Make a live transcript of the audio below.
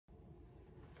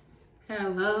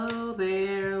Hello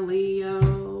there,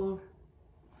 Leo.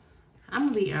 I'm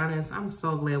gonna be honest, I'm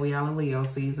so glad we all in Leo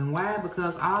season. Why?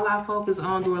 Because all I focused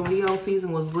on during Leo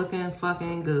season was looking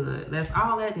fucking good. That's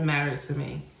all that mattered to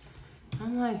me.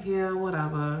 I'm like, yeah,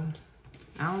 whatever.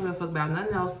 I don't give a fuck about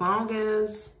nothing else, long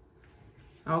as,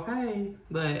 okay.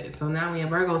 But, so now we in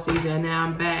Virgo season and now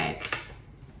I'm back.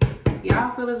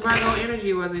 Y'all feel this Virgo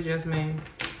energy, or is it just me?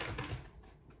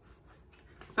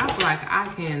 So I feel like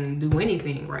I can do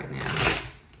anything right now.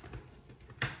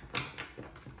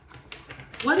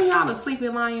 What are y'all asleep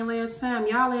and lying last time?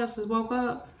 Y'all asses woke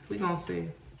up? We gonna see.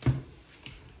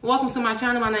 Welcome to my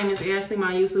channel. My name is Ashley.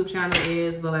 My YouTube channel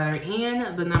is the letter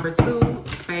N, the number 2,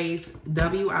 space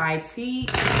WITCHIN,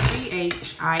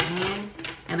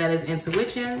 and that is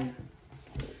intuition.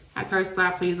 I curse a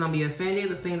lot. Please don't be offended.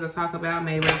 The things I talk about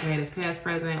may resonate as past,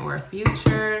 present, or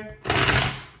future.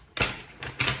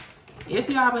 If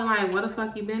y'all been like, what the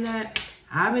fuck you been at?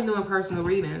 I've been doing personal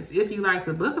readings. If you like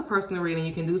to book a personal reading,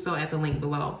 you can do so at the link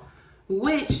below.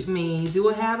 Which means you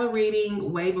will have a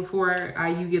reading way before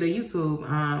you get a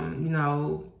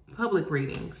YouTube, public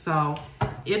reading. So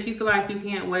if you feel like you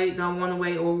can't wait, don't want to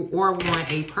wait, or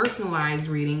want a personalized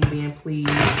reading, then please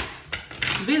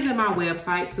visit my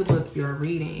website to book your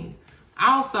reading.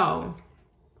 Also,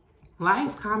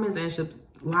 likes, comments, and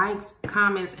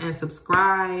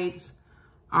subscribes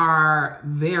are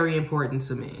very important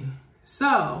to me.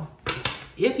 So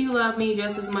if you love me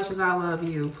just as much as I love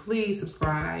you, please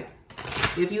subscribe.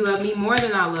 If you love me more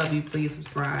than I love you, please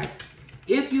subscribe.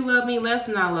 If you love me less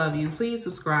than I love you, please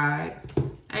subscribe.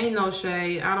 Ain't no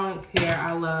shade. I don't care.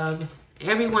 I love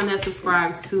everyone that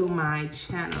subscribes to my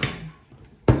channel.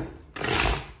 All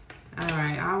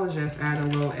right, I was just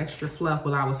adding a little extra fluff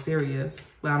while I was serious,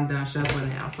 but I'm done shuffling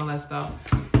now, so let's go.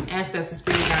 Ancestors,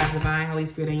 Spirit Guides, Divine, Holy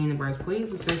Spirit, and Universe,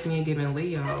 please assist me in giving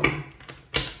Leo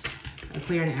a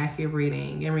clear and accurate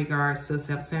reading in regards to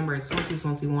September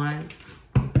 2021.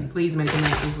 Please make the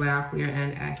messages loud, clear,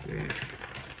 and accurate.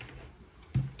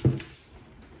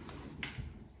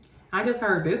 I just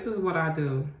heard this is what I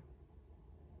do.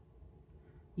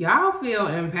 Y'all feel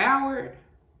empowered?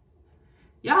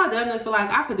 Y'all definitely feel like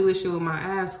I could do this shit with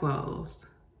my eyes closed.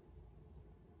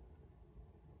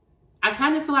 I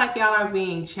kind of feel like y'all are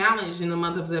being challenged in the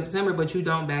month of September, but you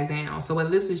don't back down. So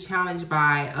whether this is challenged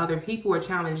by other people or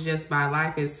challenged just by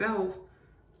life itself,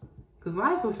 because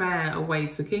life will find a way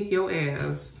to kick your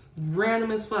ass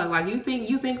random as fuck. Like you think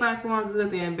life going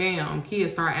good, then bam,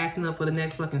 kids start acting up for the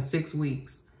next fucking 6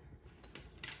 weeks.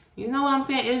 You know what I'm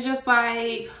saying? It's just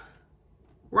like,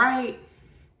 right?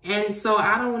 And so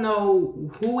I don't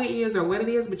know who it is or what it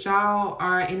is, but y'all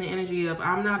are in the energy of,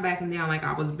 I'm not backing down. Like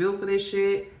I was built for this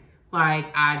shit.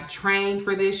 Like I trained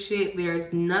for this shit.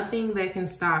 There's nothing that can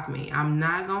stop me. I'm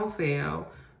not gonna fail.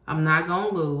 I'm not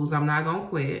gonna lose. I'm not gonna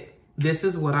quit. This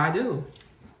is what I do.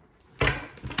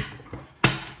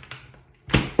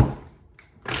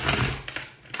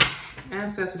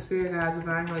 Ancestors, Spirit Guides,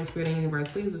 Divine, Holy Spirit, and Universe,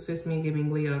 please assist me in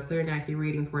giving Leo a clear and accurate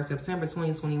reading for September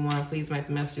 2021. Please make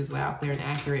the messages loud, clear, and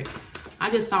accurate. I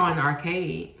just saw an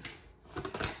arcade.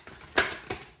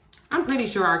 I'm pretty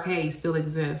sure arcades still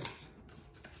exist.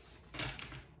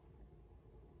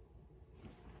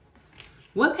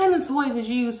 What kind of toys did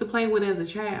you used to play with as a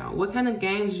child? What kind of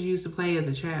games did you used to play as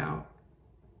a child?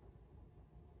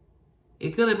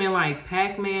 It could have been like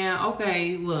Pac-Man.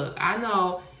 Okay, look, I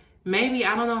know, maybe,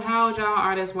 I don't know how old y'all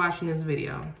are that's watching this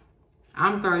video.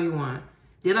 I'm 31.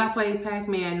 Did I play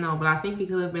Pac-Man? No, but I think it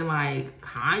could have been like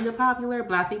kind of popular,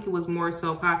 but I think it was more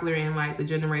so popular in like the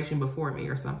generation before me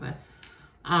or something.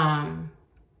 But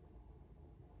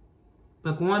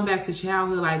going back to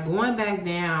childhood, like going back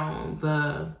down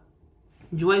the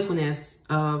joyfulness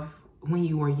of when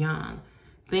you were young,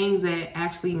 things that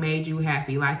actually made you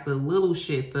happy, like the little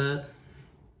shit,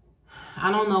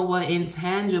 I don't know what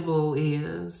intangible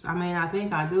is. I mean, I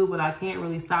think I do, but I can't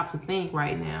really stop to think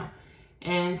right now.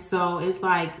 And so it's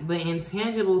like the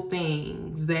intangible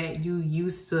things that you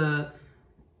used to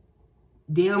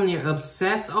damn near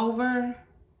obsess over.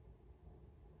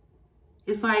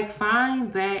 It's like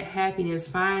find that happiness,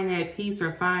 find that peace,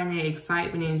 or find that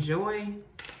excitement and joy.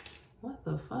 What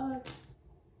the fuck?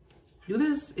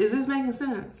 Is this making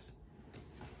sense?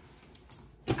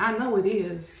 I know it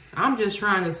is. I'm just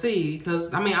trying to see,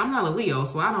 because, I mean, I'm not a Leo,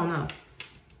 so I don't know.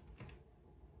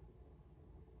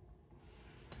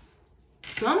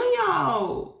 Some of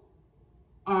y'all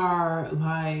are,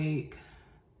 like,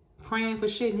 praying for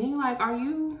shit, and you're like,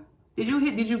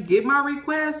 did you get my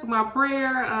request, my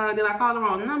prayer? Did I call the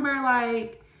wrong number?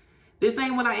 Like, this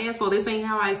ain't what I asked for. This ain't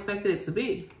how I expected it to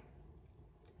be.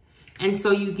 And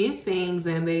so you get things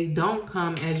and they don't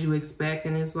come as you expect.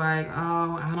 And it's like,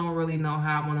 oh, I don't really know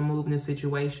how I want to move in this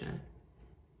situation.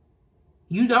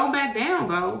 You don't back down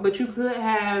though, but you could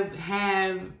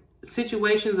have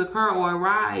situations occur or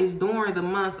arise during the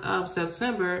month of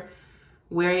September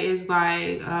where it's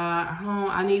like,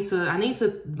 I need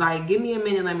to like, give me a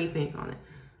minute. Let me think on it.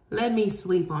 Let me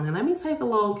sleep on it. Let me take a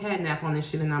little cat nap on this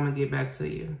shit and I'm going to get back to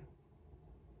you.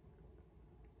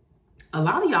 A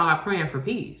lot of y'all are praying for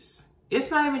peace. It's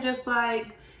not even just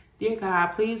like, dear God,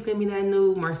 please give me that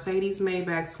new Mercedes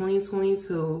Maybach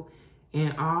 2022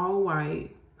 in all white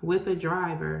with a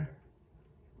driver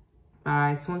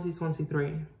by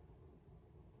 2023.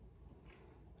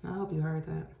 I hope you heard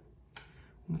that.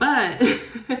 But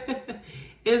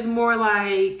it's more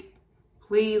like,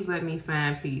 please let me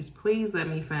find peace. Please let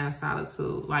me find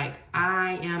solitude. Like,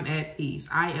 I am at peace.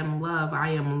 I am love. I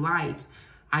am light.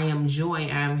 I am joy.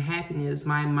 I am happiness.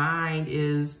 My mind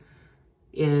is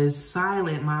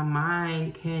silent. My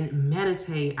mind can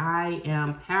meditate. I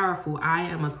am powerful. I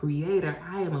am a creator.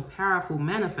 I am a powerful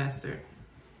manifester.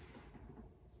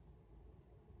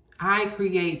 I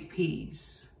create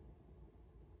peace.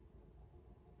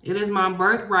 It is my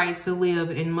birthright to live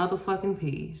in motherfucking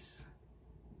peace.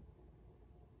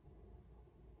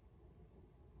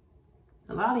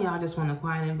 A lot of y'all just want a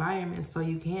quiet environment so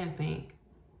you can think.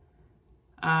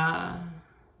 I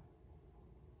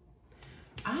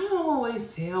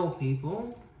always tell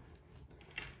people,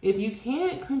 if you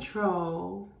can't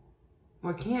control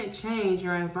or can't change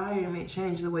your environment,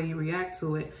 change the way you react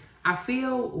to it. I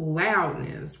feel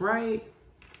loudness, right?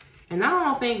 And I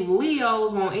don't think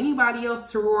Leos want anybody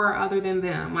else to roar other than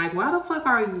them. Like, why the fuck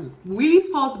are we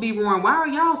supposed to be roaring? Why are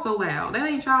y'all so loud? That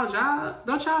ain't y'all job.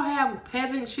 Don't y'all have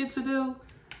peasant shit to do?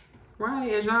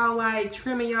 Right? As y'all like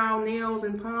trimming y'all nails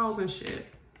and paws and shit.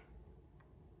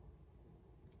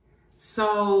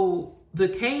 So the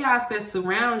chaos that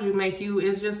surrounds you make you,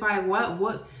 it's just like,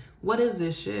 what is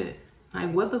this shit?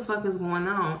 Like, what the fuck is going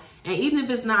on? And even if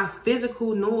it's not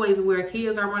physical noise where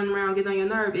kids are running around getting on your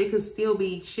nerve, it could still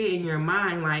be shit in your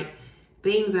mind, like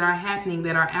things that are happening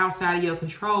that are outside of your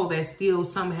control that still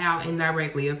somehow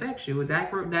indirectly affects you.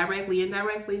 Directly,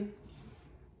 indirectly,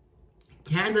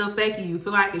 kind of affect you. You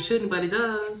feel like it shouldn't, but it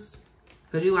does.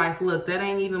 Because you're like, look, that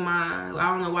ain't even my, I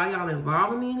don't know why y'all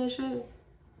involving me in this shit.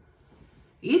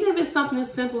 Even if it's something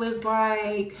as simple as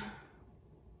like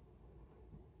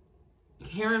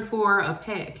caring for a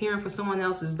pet, caring for someone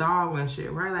else's dog and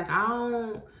shit, right? Like,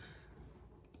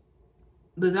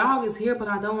 the dog is here, but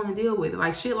I don't want to deal with it.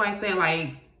 Like, shit like that.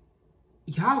 Like,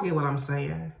 y'all get what I'm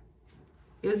saying.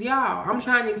 It's y'all. I'm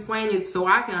trying to explain it so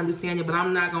I can understand it, but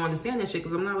I'm not going to understand that shit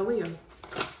because I'm not a Leo.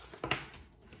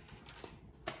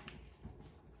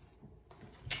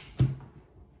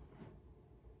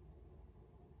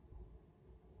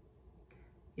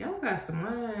 Y'all got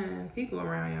some people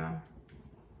around y'all.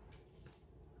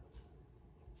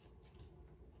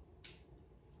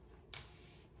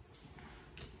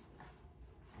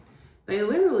 They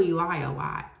literally lie a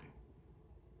lot.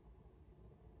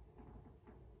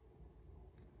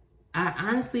 I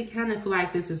honestly kind of feel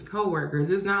like this is coworkers.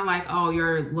 It's not like, oh,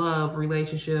 your love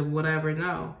relationship, whatever.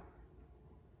 No.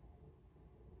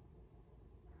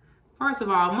 First of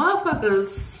all,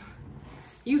 motherfuckers,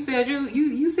 you said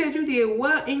you said you did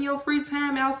what in your free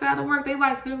time outside of work? They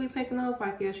like clearly taking notes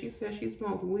like, yeah, she said she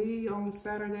smoked weed on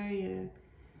Saturday. And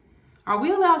are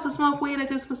we allowed to smoke weed at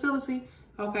this facility?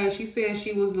 Okay, she said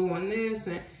she was doing this,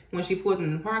 and when she put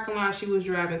in the parking lot, she was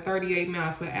driving 38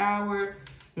 miles per hour.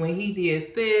 When he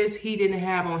did this, he didn't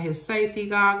have on his safety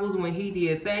goggles. When he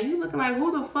did that, you looking like,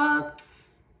 who the fuck?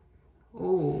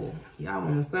 Oh, y'all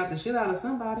want to slap the shit out of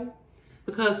somebody.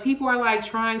 Because people are like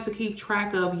trying to keep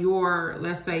track of your,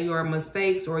 let's say, your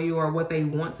mistakes or your what they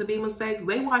want to be mistakes.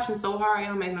 They watching so hard, it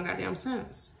don't make no goddamn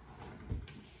sense.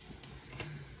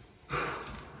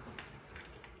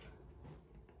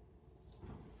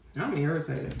 I'm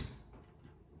irritated.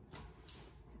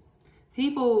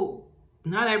 People,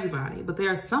 not everybody, but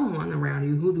there's someone around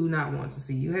you who do not want to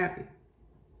see you happy.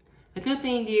 The good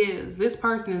thing is this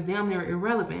person is damn near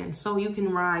irrelevant, so you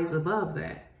can rise above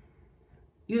that.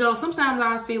 You know, sometimes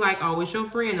I see like, oh, it's your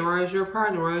friend or it's your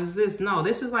partner or is this. No,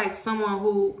 this is like someone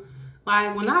who,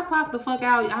 like, when I clock the fuck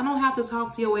out, I don't have to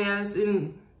talk to your ass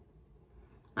and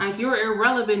like you're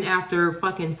irrelevant after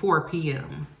fucking 4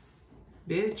 p.m.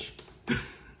 Bitch.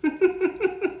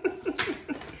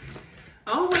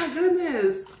 Oh my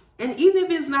goodness. And even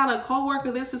if it's not a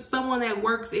coworker, this is someone that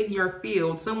works in your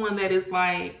field, someone that is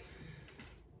like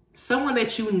someone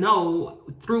that you know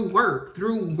through work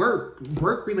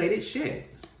related shit.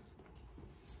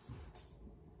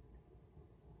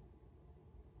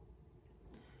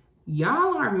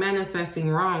 y'all are manifesting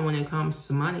wrong when it comes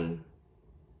to money.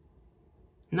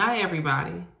 Not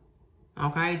everybody.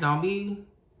 Okay? Don't be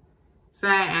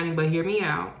sad at me, but hear me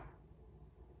out.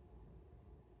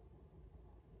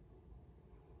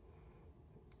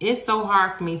 It's so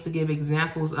hard for me to give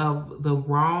examples of the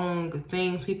wrong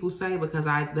things people say because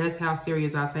that's how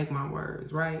serious I take my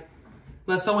words, right?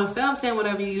 But so instead of saying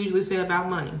whatever you usually say about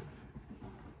money,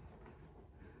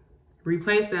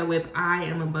 replace that with I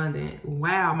am abundant.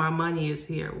 Wow, my money is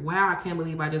here. Wow, I can't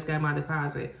believe I just got my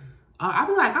deposit. I'll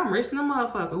be like, I'm rich than a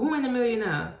motherfucker. Who ain't a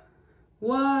millionaire?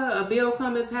 What? A bill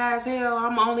come as high as hell?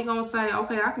 I'm only gonna say,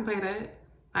 okay, I can pay that.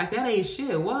 Like, that ain't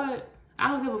shit. What? I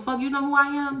don't give a fuck. You know who I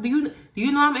am? Do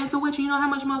you know I'm intuition? You know how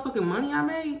much motherfucking money I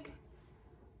make?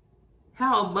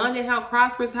 How abundant, how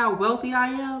prosperous, how wealthy I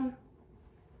am?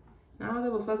 I don't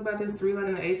give a fuck about this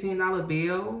 $318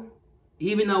 bill.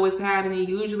 Even though it's higher than it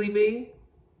usually be.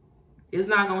 It's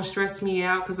not gonna stress me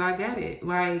out because I got it.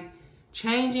 Like,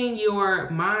 changing your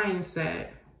mindset.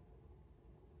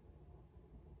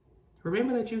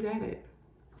 Remember that you got it.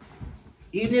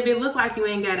 Even if it look like you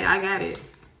ain't got it, I got it.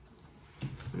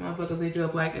 Motherfuckers hit you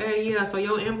up like, hey, yeah, so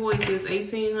your invoice is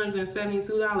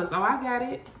 $1,872. Oh, I got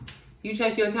it. You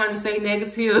check your account and say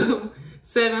negative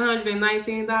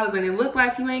 $719 and it look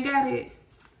like you ain't got it.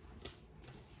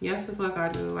 Yes, the fuck I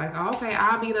do. Like, okay,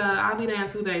 I'll be there in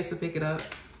 2 days to pick it up.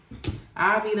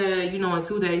 I'll be there, in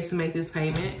 2 days to make this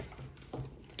payment.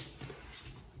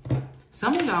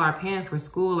 Some of y'all are paying for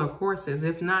school or courses.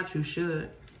 If not, you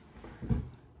should.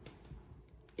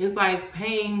 It's like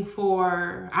paying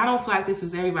for, I don't feel like this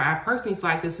is everybody. I personally feel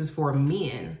like this is for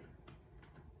men.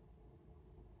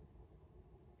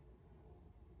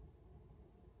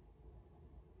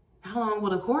 How long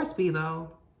will a course be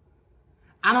though?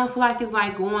 I don't feel like it's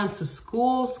like going to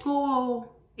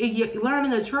school. You're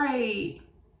learning a trade.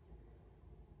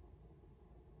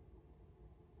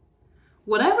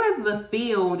 Whatever the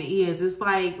field is, it's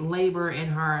like labor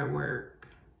and hard work.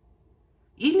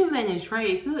 Even if it ain't a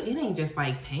trade, it ain't just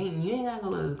like painting. You ain't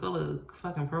gotta go to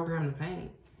fucking program to paint.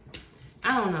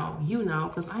 I don't know. You know,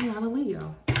 because I'm not a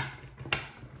Leo.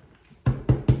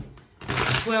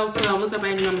 1212. Look up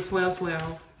angel number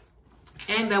 1212.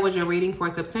 And that was your reading for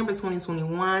September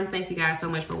 2021. Thank you guys so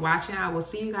much for watching. I will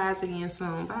see you guys again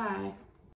soon. Bye.